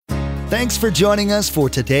Thanks for joining us for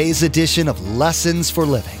today's edition of Lessons for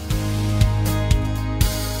Living.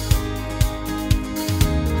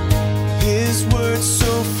 His word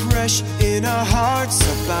so fresh in our hearts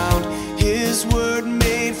abound. His word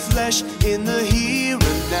made flesh in the here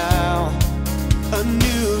and now. A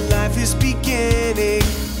new life is beginning.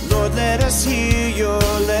 Lord, let us hear your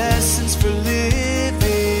lessons for living.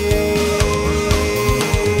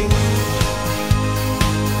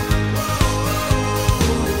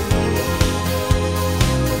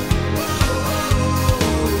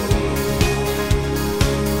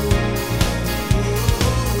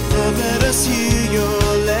 Lord, let us hear your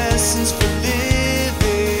lessons for living.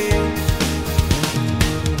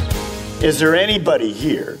 Is there anybody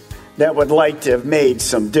here that would like to have made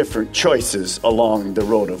some different choices along the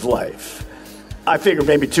road of life? I figured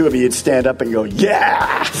maybe two of you would stand up and go,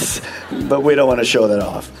 yes! But we don't want to show that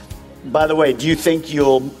off. By the way, do you think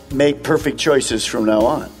you'll make perfect choices from now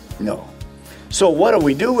on? No. So what do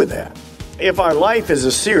we do with that? If our life is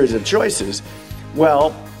a series of choices,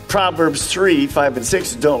 well, Proverbs 3, 5, and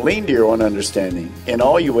 6, don't lean to your own understanding. In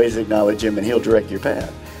all your ways acknowledge him and he'll direct your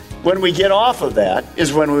path. When we get off of that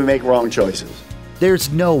is when we make wrong choices.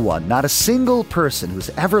 There's no one, not a single person who's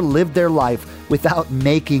ever lived their life without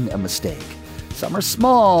making a mistake. Some are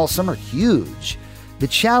small, some are huge. The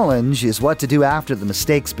challenge is what to do after the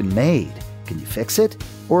mistake's been made. Can you fix it?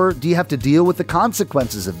 Or do you have to deal with the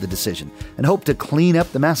consequences of the decision and hope to clean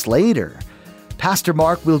up the mess later? Pastor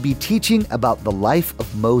Mark will be teaching about the life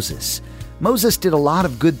of Moses. Moses did a lot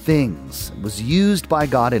of good things, was used by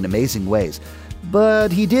God in amazing ways,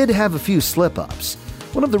 but he did have a few slip-ups.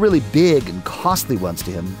 One of the really big and costly ones to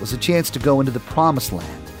him was a chance to go into the Promised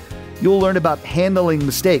Land. You'll learn about handling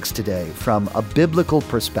mistakes today from a biblical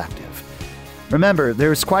perspective. Remember,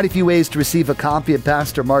 there's quite a few ways to receive a copy of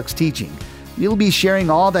Pastor Mark's teaching. We'll be sharing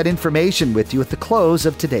all that information with you at the close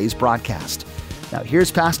of today's broadcast. Now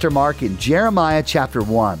here's Pastor Mark in Jeremiah chapter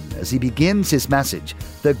 1 as he begins his message,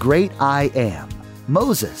 The Great I Am,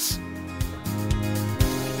 Moses.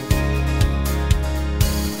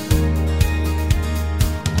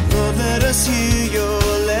 Let us hear your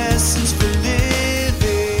lessons for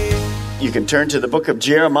living. You can turn to the book of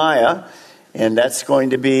Jeremiah, and that's going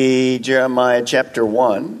to be Jeremiah chapter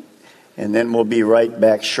 1, and then we'll be right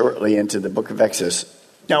back shortly into the book of Exodus.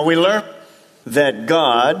 Now, we learn that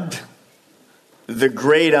God, the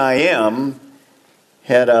great I Am,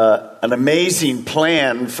 had an amazing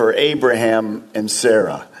plan for Abraham and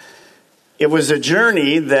Sarah. It was a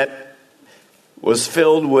journey that was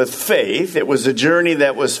filled with faith. It was a journey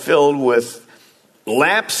that was filled with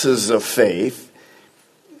lapses of faith,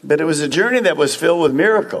 but it was a journey that was filled with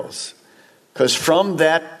miracles. Because from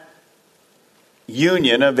that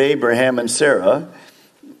union of Abraham and Sarah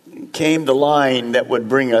came the line that would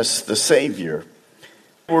bring us the Savior.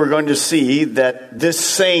 We're going to see that this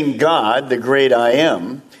same God, the great I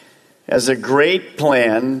Am, has a great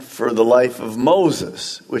plan for the life of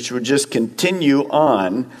Moses, which would just continue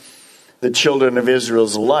on the children of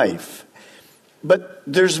Israel's life. But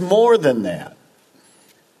there's more than that.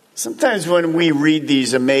 Sometimes when we read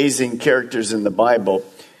these amazing characters in the Bible,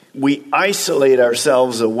 we isolate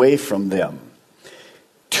ourselves away from them.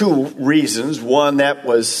 Two reasons. One, that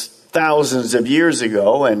was thousands of years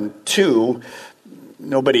ago, and two,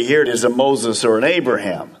 nobody here is a Moses or an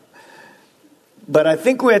Abraham. But I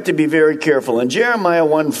think we have to be very careful. In Jeremiah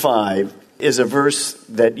 1:5 is a verse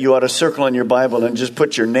that you ought to circle in your Bible and just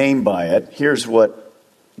put your name by it. Here's what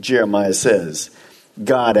Jeremiah says,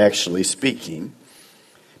 God actually speaking.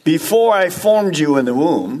 Before I formed you in the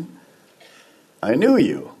womb, I knew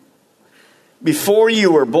you. Before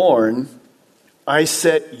you were born, I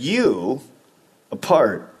set you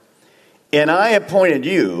apart. And I appointed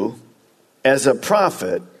you as a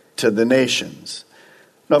prophet to the nations.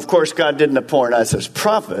 Now, of course, God didn't appoint us as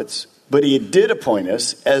prophets, but he did appoint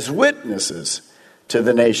us as witnesses to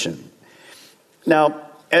the nation. Now,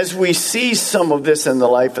 as we see some of this in the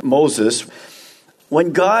life of Moses,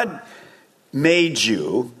 when God made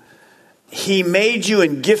you, he made you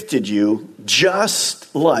and gifted you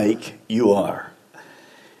just like you are.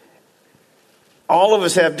 All of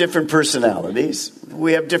us have different personalities.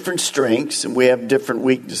 We have different strengths and we have different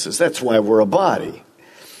weaknesses. That's why we're a body.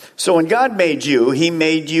 So when God made you, he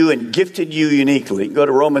made you and gifted you uniquely. Go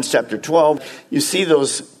to Romans chapter 12. You see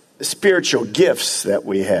those spiritual gifts that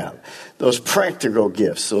we have, those practical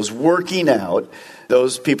gifts, those working out,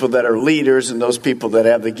 those people that are leaders and those people that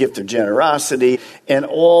have the gift of generosity and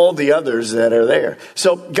all the others that are there.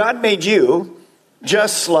 So God made you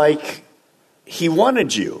just like he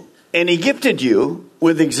wanted you, and he gifted you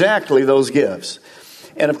with exactly those gifts.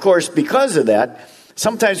 And of course, because of that,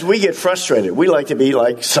 Sometimes we get frustrated. We like to be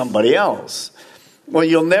like somebody else. Well,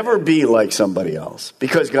 you'll never be like somebody else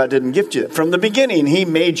because God didn't gift you that. From the beginning, he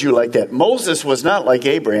made you like that. Moses was not like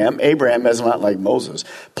Abraham. Abraham is not like Moses.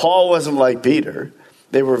 Paul wasn't like Peter.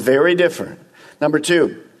 They were very different. Number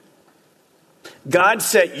two, God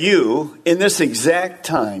set you in this exact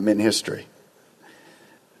time in history.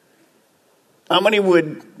 How many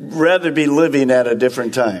would rather be living at a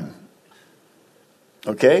different time?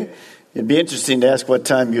 Okay? It'd be interesting to ask what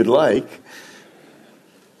time you'd like.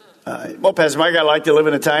 Well, Pastor Mike, I'd like to live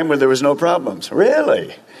in a time where there was no problems.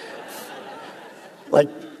 Really?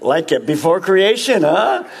 Like it before creation,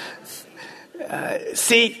 huh?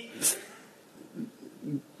 See,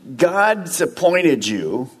 God's appointed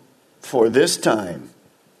you for this time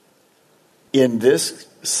in this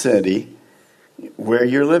city where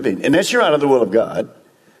you're living. Unless you're out of the will of God,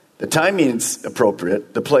 the timing's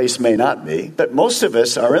appropriate, the place may not be, but most of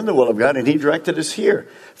us are in the will of God, and he directed us here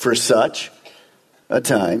for such a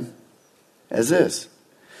time as this.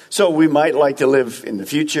 So we might like to live in the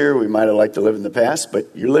future, we might like to live in the past,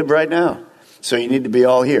 but you live right now. So you need to be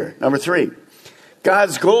all here. Number three,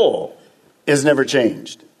 God's goal is never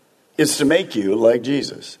changed. It's to make you like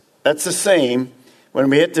Jesus. That's the same when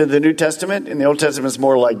we get to the New Testament. In the Old Testament, it's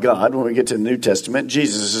more like God. When we get to the New Testament,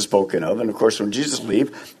 Jesus is spoken of. And of course, when Jesus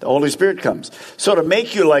leaves, the Holy Spirit comes. So to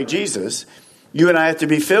make you like Jesus, you and I have to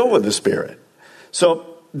be filled with the Spirit.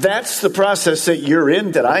 So that's the process that you're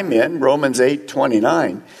in, that I'm in, Romans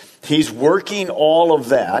 8:29. He's working all of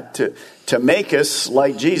that to make us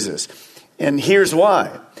like Jesus. And here's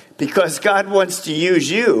why. Because God wants to use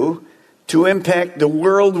you to impact the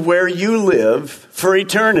world where you live for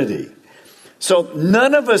eternity. So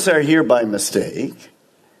none of us are here by mistake.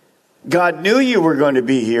 God knew you were going to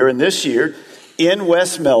be here in this year in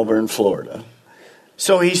West Melbourne, Florida.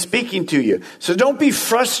 So he's speaking to you. So don't be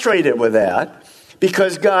frustrated with that,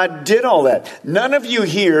 because God did all that. None of you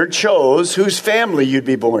here chose whose family you'd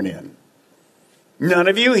be born in. None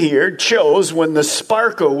of you here chose when the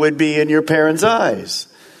sparkle would be in your parents' eyes.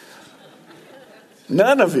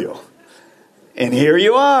 None of you. And here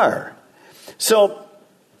you are. So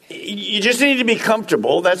you just need to be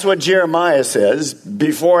comfortable. That's what Jeremiah says.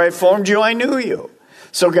 Before I formed you, I knew you.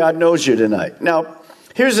 So God knows you tonight. Now,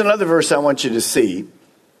 here's another verse I want you to see.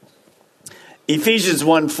 Ephesians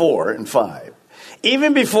 1:4 and 5.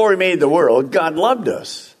 Even before he made the world, God loved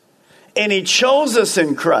us. And he chose us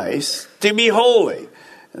in Christ to be holy.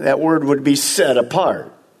 That word would be set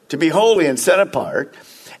apart. To be holy and set apart.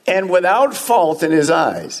 And without fault in his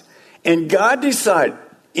eyes. And God decided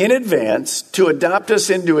in advance to adopt us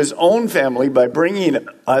into his own family by bringing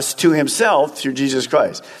us to himself through Jesus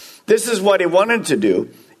Christ. This is what he wanted to do,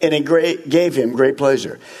 and it gave him great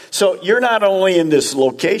pleasure. So you're not only in this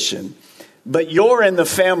location, but you're in the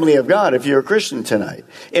family of God if you're a Christian tonight.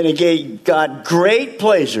 And it gave God great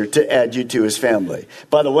pleasure to add you to his family.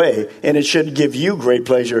 By the way, and it should give you great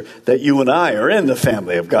pleasure that you and I are in the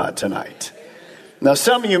family of God tonight. Now,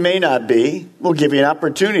 some of you may not be. We'll give you an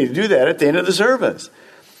opportunity to do that at the end of the service.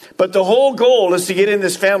 But the whole goal is to get in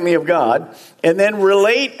this family of God and then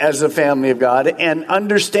relate as a family of God and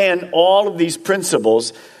understand all of these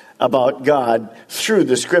principles about God through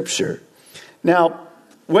the Scripture. Now,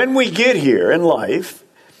 when we get here in life,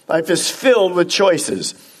 life is filled with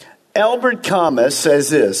choices. Albert Camus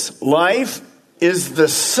says this: life is the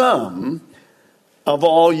sum of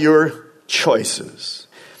all your choices.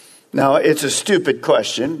 Now, it's a stupid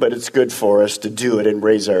question, but it's good for us to do it and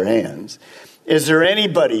raise our hands. Is there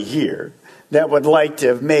anybody here that would like to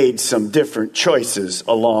have made some different choices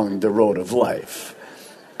along the road of life?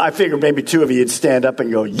 I figured maybe two of you would stand up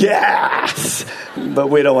and go, yes! But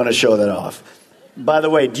we don't want to show that off. By the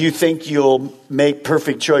way, do you think you'll make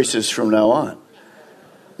perfect choices from now on?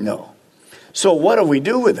 No. So what do we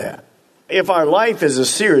do with that? If our life is a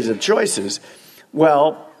series of choices,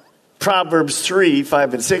 well, Proverbs 3,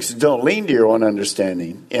 5, and 6, don't lean to your own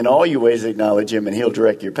understanding. In all your ways acknowledge him, and he'll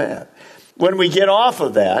direct your path. When we get off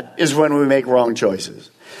of that is when we make wrong choices.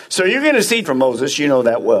 So you're going to see from Moses, you know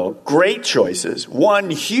that well, great choices, one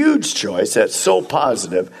huge choice that's so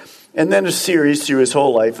positive, and then a series through his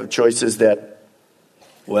whole life of choices that,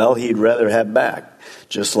 well, he'd rather have back,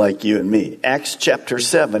 just like you and me. Acts chapter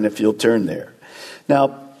 7, if you'll turn there.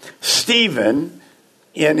 Now, Stephen,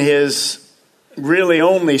 in his really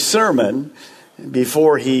only sermon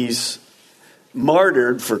before he's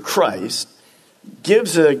martyred for Christ,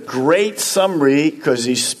 gives a great summary, because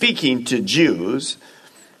he's speaking to Jews,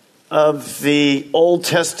 of the Old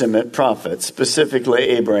Testament prophets, specifically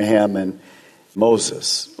Abraham and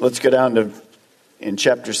Moses. Let's go down to in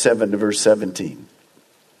chapter 7 to verse 17.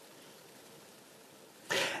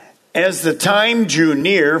 As the time drew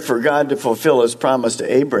near for God to fulfill his promise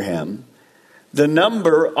to Abraham, the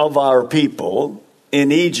number of our people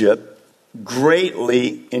in Egypt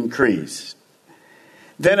greatly increased.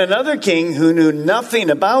 Then another king who knew nothing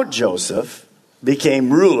about Joseph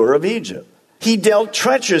became ruler of Egypt. He dealt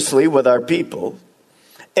treacherously with our people,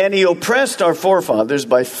 and he oppressed our forefathers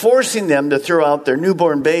by forcing them to throw out their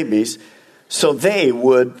newborn babies so they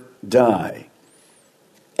would die.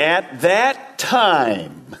 At that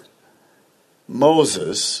time,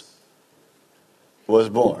 Moses was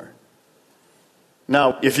born.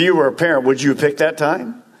 Now, if you were a parent, would you pick that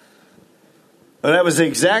time? Well, that was the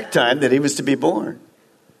exact time that he was to be born.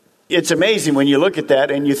 It's amazing when you look at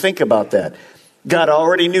that and you think about that. God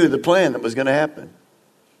already knew the plan that was going to happen.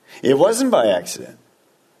 It wasn't by accident.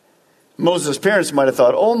 Moses' parents might have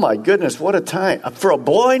thought, oh my goodness, what a time. For a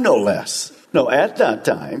boy, no less. No, at that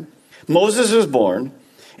time, Moses was born,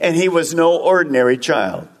 and he was no ordinary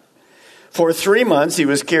child. For 3 months, he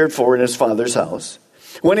was cared for in his father's house.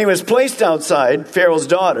 When he was placed outside, Pharaoh's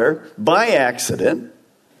daughter, by accident,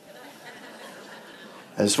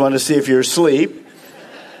 I just want to see if you're asleep.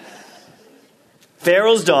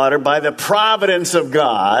 Pharaoh's daughter, by the providence of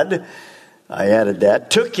God, I added that,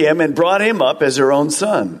 took him and brought him up as her own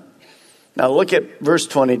son. Now look at verse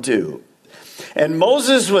 22. And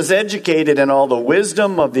Moses was educated in all the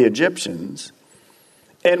wisdom of the Egyptians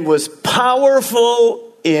and was powerful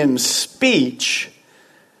in speech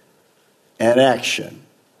and action.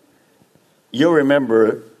 You'll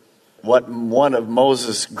remember what one of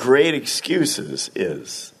Moses' great excuses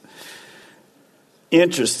is.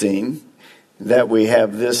 Interesting that we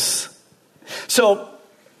have this. So,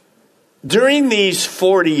 during these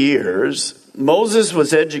 40 years, Moses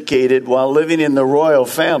was educated while living in the royal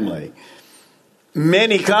family.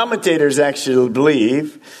 Many commentators actually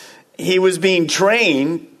believe he was being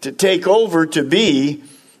trained to take over to be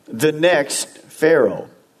the next Pharaoh.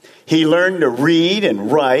 He learned to read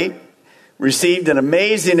and write, received an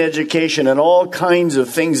amazing education in all kinds of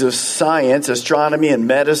things of science, astronomy and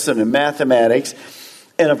medicine and mathematics,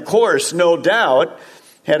 and of course, no doubt,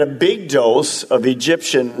 had a big dose of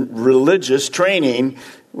Egyptian religious training,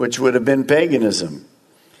 which would have been paganism.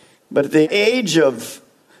 But at the age of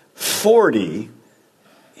 40,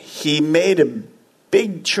 he made a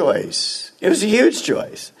big choice. It was a huge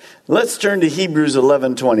choice. Let's turn to Hebrews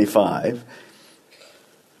 11:25.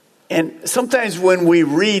 And sometimes when we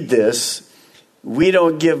read this, we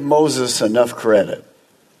don't give Moses enough credit.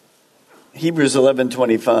 Hebrews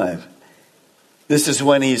 11:25. This is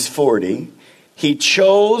when he's 40. He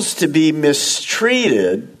chose to be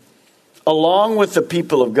mistreated along with the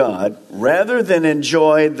people of God rather than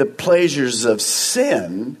enjoy the pleasures of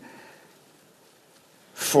sin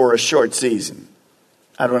for a short season.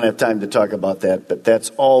 I don't have time to talk about that, but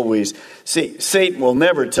that's always... See, Satan will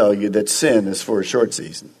never tell you that sin is for a short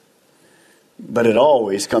season, but it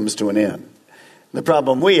always comes to an end. The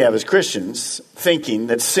problem we have as Christians, thinking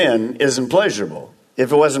that sin isn't pleasurable.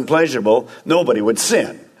 If it wasn't pleasurable, nobody would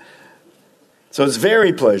sin. So it's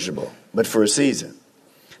very pleasurable, but for a season.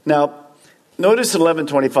 Now, notice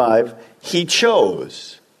 11:25, he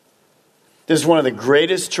chose. This is one of the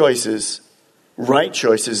greatest choices, right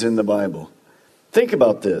choices in the Bible. Think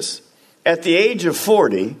about this. At the age of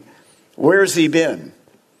 40, where's he been?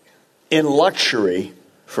 In luxury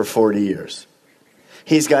for 40 years.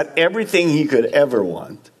 He's got everything he could ever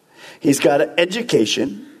want. He's got an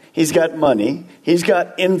education. He's got money. He's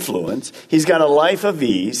got influence. He's got a life of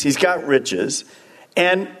ease. He's got riches.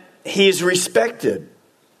 And he's respected.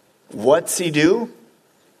 What's he do?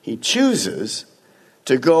 He chooses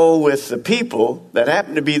to go with the people that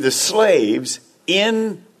happen to be the slaves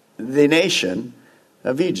in the nation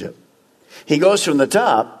of Egypt. He goes from the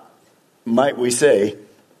top, might we say,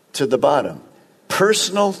 to the bottom.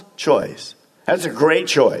 Personal choice. That's a great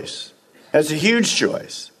choice. That's a huge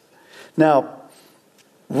choice. Now,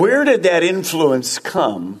 where did that influence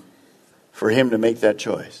come for him to make that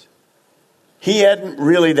choice? He hadn't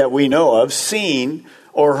really, that we know of, seen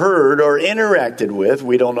or heard or interacted with,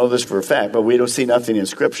 we don't know this for a fact, but we don't see nothing in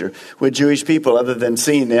Scripture, with Jewish people other than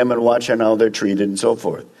seeing them and watching how they're treated and so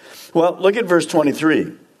forth. Well, look at verse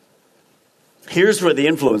 23. Here's where the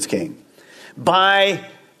influence came. By,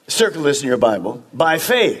 circle this in your Bible, by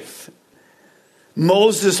faith,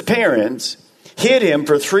 Moses' parents hid him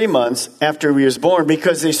for 3 months after he was born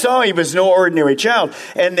because they saw he was no ordinary child,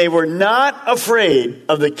 and they were not afraid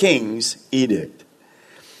of the king's edict.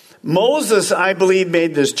 Moses, I believe,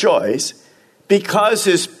 made this choice because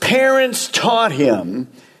his parents taught him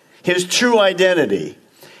his true identity.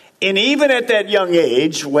 And even at that young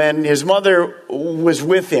age, when his mother was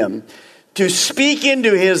with him, to speak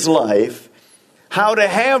into his life how to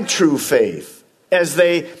have true faith, as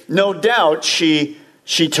they, no doubt, she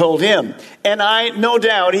told him. And no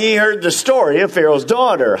doubt he heard the story of Pharaoh's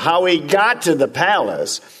daughter, how he got to the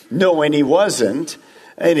palace, knowing he wasn't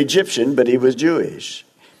an Egyptian, but he was Jewish.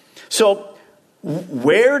 So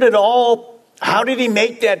how did he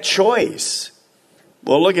make that choice?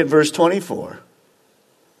 Well, look at verse 24.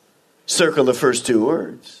 Circle the first two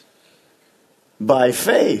words. By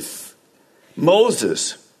faith,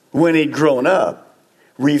 Moses, when he'd grown up,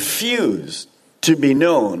 refused to be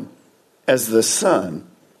known as the son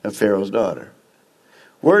of Pharaoh's daughter.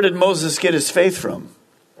 Where did Moses get his faith from?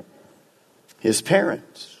 His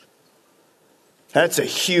parents. That's a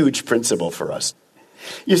huge principle for us.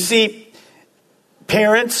 You see,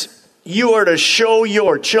 parents, you are to show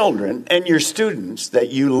your children and your students that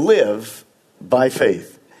you live by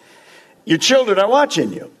faith. Your children are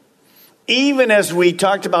watching you. Even as we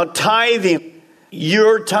talked about tithing,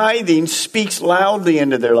 your tithing speaks loudly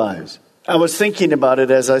into their lives. I was thinking about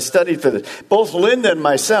it as I studied for this. Both Linda and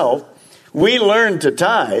myself, we learned to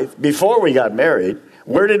tithe before we got married.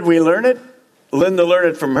 Where did we learn it? Linda learned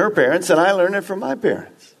it from her parents, and I learned it from my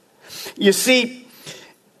parents. You see,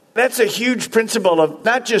 that's a huge principle of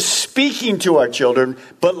not just speaking to our children,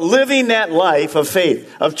 but living that life of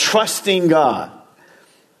faith, of trusting God.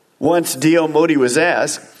 Once D.L. Moody was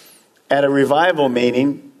asked at a revival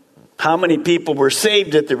meeting, how many people were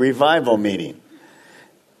saved at the revival meeting?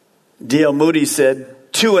 D.L. Moody said,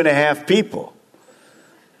 2.5 people.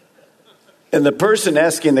 And the person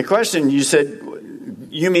asking the question, you said,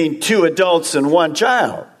 you mean 2 adults and 1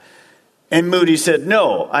 child? And Moody said,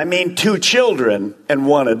 no, I mean 2 children and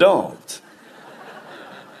 1 adult.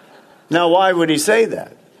 Now, why would he say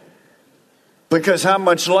that? Because how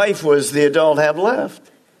much life was the adult have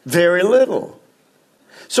left? Very little.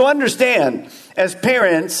 So understand, as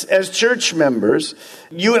parents, as church members,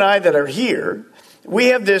 you and I that are here, we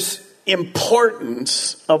have this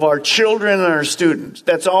importance of our children and our students.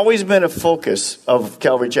 That's always been a focus of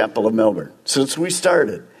Calvary Chapel of Melbourne since we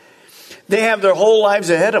started. They have their whole lives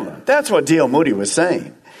ahead of them. That's what D.L. Moody was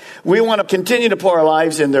saying. We want to continue to pour our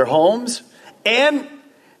lives in their homes. And,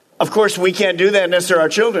 of course, we can't do that unless they're our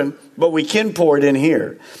children, but we can pour it in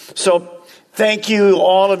here. So thank you,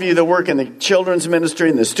 all of you that work in the children's ministry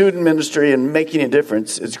and the student ministry and making a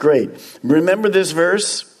difference. It's great. Remember this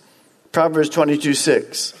verse, Proverbs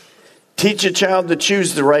 22:6. Teach a child to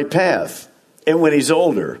choose the right path, and when he's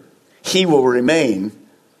older, he will remain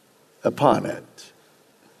upon it.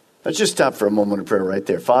 Let's just stop for a moment of prayer right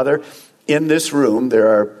there. Father, in this room, there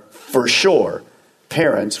are for sure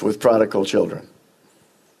parents with prodigal children.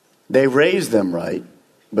 They raised them right,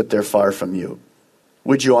 but they're far from you.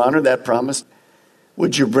 Would you honor that promise?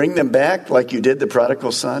 Would you bring them back like you did the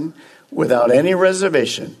prodigal son without any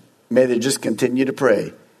reservation? May they just continue to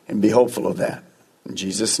pray and be hopeful of that. In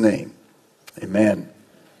Jesus' name, amen.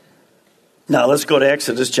 Now let's go to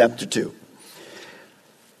Exodus chapter 2.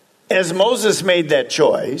 As Moses made that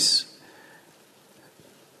choice,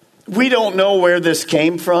 we don't know where this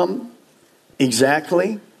came from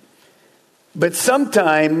exactly, but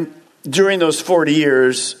sometime during those 40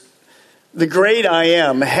 years, the great I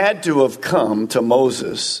Am had to have come to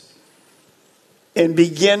Moses and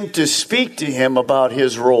begin to speak to him about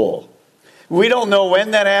his role. We don't know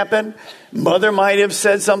when that happened. Mother might have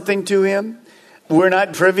said something to him. We're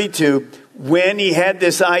not privy to when he had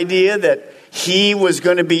this idea that he was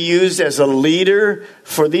going to be used as a leader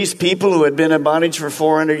for these people who had been in bondage for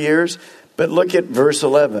 400 years. But look at verse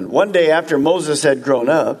 11. One day after Moses had grown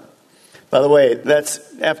up, by the way, that's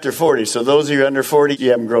after 40. So those of you under 40,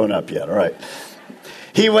 you haven't grown up yet. All right.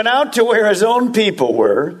 He went out to where his own people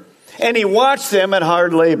were, and he watched them at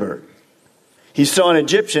hard labor. He saw an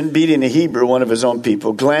Egyptian beating a Hebrew, one of his own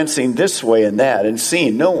people, glancing this way and that, and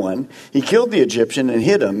seeing no one, he killed the Egyptian and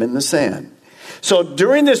hid him in the sand. So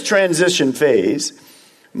during this transition phase,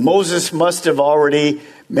 Moses must have already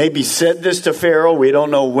maybe said this to Pharaoh. We don't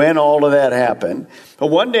know when all of that happened. But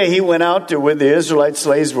one day he went out to where the Israelite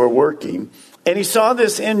slaves were working, and he saw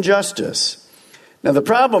this injustice. Now the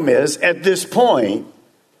problem is, at this point,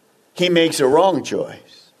 he makes a wrong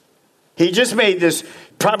choice. He just made this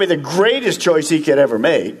probably the greatest choice he could ever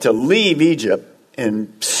make, to leave Egypt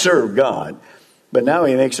and serve God. But now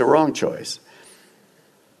he makes a wrong choice.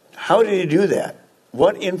 How did he do that?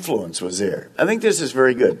 What influence was there? I think this is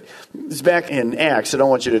very good. It's back in Acts. I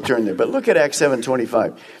don't want you to turn there, but look at Acts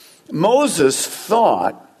 7:25. Moses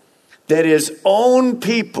thought that his own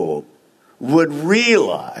people would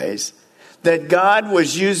realize that God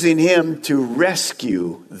was using him to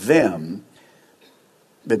rescue them,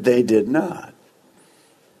 but they did not.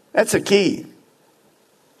 That's a key.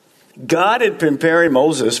 God had been preparing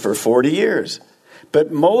Moses for 40 years.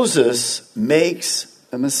 But Moses makes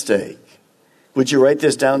a mistake. Would you write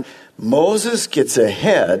this down? Moses gets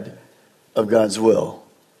ahead of God's will.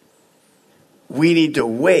 We need to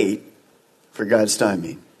wait for God's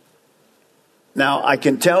timing. Now, I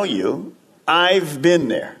can tell you, I've been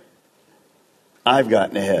there. I've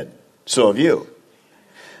gotten ahead. So have you.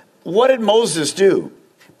 What did Moses do?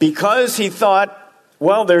 Because he thought,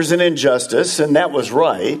 well, there's an injustice, and that was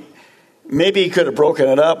right. Maybe he could have broken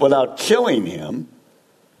it up without killing him.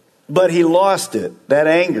 But he lost it, that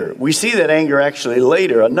anger. We see that anger actually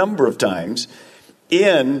later, a number of times,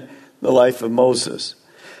 in the life of Moses.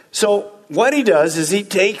 So what he does is he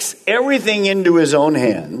takes everything into his own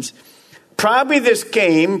hands. Probably this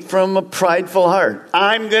came from a prideful heart.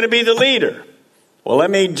 I'm going to be the leader. Well, let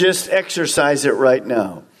me just exercise it right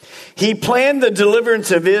now. He planned the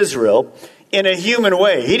deliverance of Israel in a human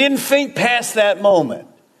way. He didn't think past that moment.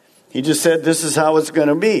 He just said, this is how it's going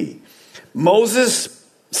to be. Moses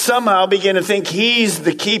somehow began to think he's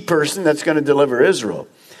the key person that's going to deliver Israel.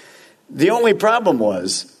 The only problem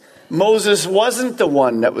was Moses wasn't the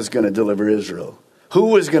one that was going to deliver Israel. Who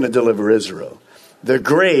was going to deliver Israel? The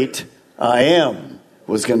great I Am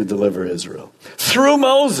was going to deliver Israel through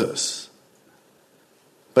Moses.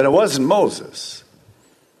 But it wasn't Moses.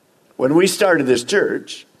 When we started this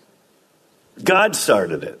church, God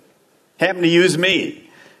started it. Happened to use me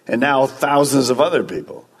and now thousands of other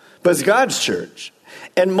people. But it's God's church.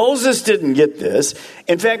 And Moses didn't get this.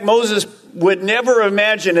 In fact, Moses would never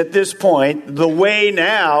imagine at this point the way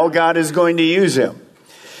now God is going to use him.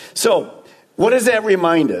 So, what does that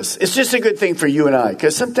remind us? It's just a good thing for you and I,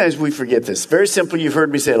 because sometimes we forget this. Very simple, you've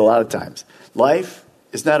heard me say it a lot of times. Life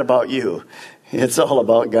is not about you. It's all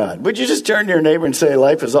about God. Would you just turn to your neighbor and say,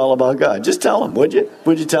 life is all about God? Just tell him, would you?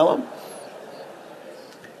 Would you tell him?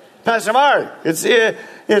 Pastor Mark,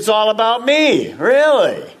 it's all about me.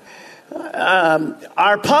 Really?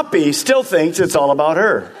 Our puppy still thinks it's all about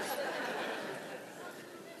her.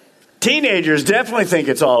 Teenagers definitely think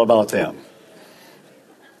it's all about them.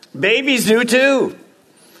 Babies do too.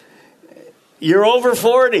 You're over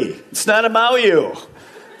 40. It's not about you.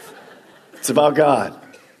 It's about God.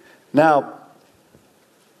 Now,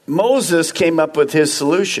 Moses came up with his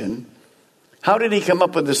solution. How did he come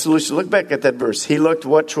up with the solution? Look back at that verse. He looked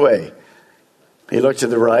which way? He looked to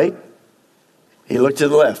the right. He looked to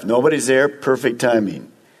the left. Nobody's there. Perfect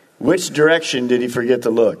timing. Which direction did he forget to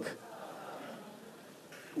look?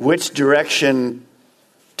 Which direction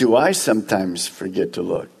do I sometimes forget to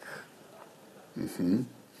look?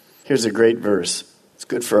 Here's a great verse. It's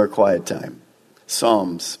good for our quiet time.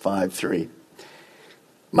 Psalms 5:3.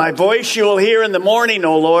 My voice you will hear in the morning,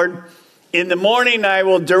 O Lord. In the morning I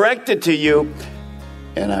will direct it to you,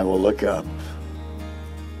 and I will look up.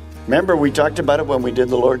 Remember we talked about it when we did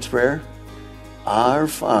the Lord's Prayer? Our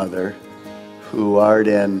Father, who art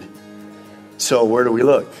in. So where do we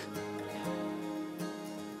look?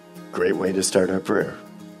 Great way to start our prayer.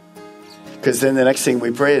 Because then the next thing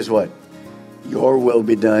we pray is what? Your will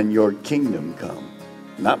be done, your kingdom come.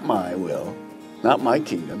 Not my will, not my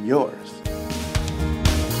kingdom, yours.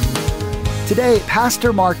 Today,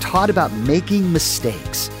 Pastor Mark taught about making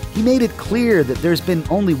mistakes. He made it clear that there's been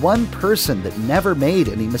only one person that never made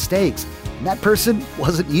any mistakes, and that person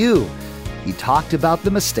wasn't you. He talked about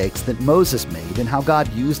the mistakes that Moses made and how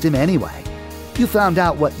God used him anyway. You found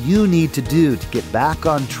out what you need to do to get back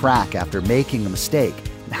on track after making a mistake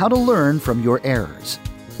and how to learn from your errors.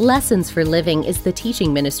 Lessons for Living is the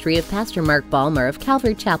teaching ministry of Pastor Mark Balmer of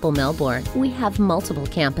Calvary Chapel, Melbourne. We have multiple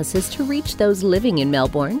campuses to reach those living in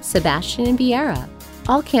Melbourne, Sebastian, and Viera.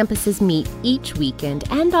 All campuses meet each weekend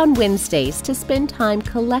and on Wednesdays to spend time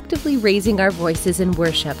collectively raising our voices in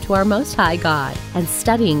worship to our Most High God and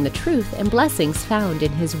studying the truth and blessings found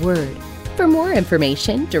in His Word. For more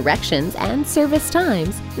information, directions, and service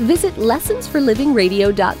times, visit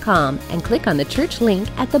lessonsforlivingradio.com and click on the church link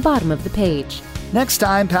at the bottom of the page. Next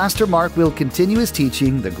time, Pastor Mark will continue his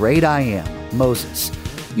teaching, The Great I Am, Moses.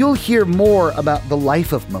 You'll hear more about the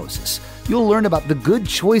life of Moses. You'll learn about the good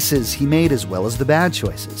choices he made as well as the bad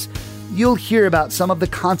choices. You'll hear about some of the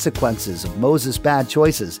consequences of Moses' bad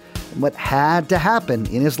choices and what had to happen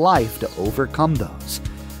in his life to overcome those.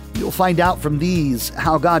 You'll find out from these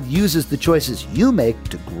how God uses the choices you make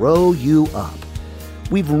to grow you up.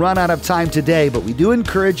 We've run out of time today, but we do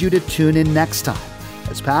encourage you to tune in next time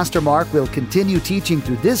as Pastor Mark will continue teaching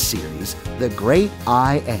through this series, The Great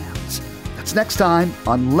I Ams. That's next time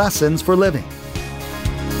on Lessons for Living.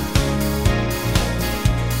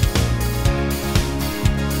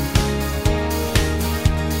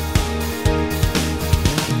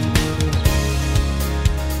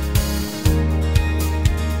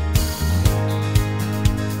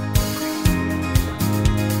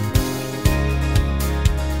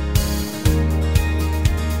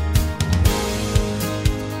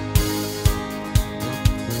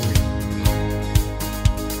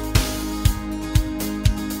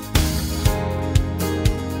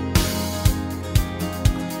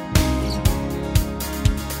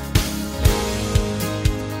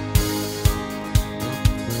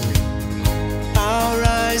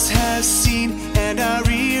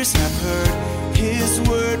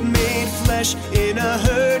 flesh in a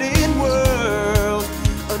hurry.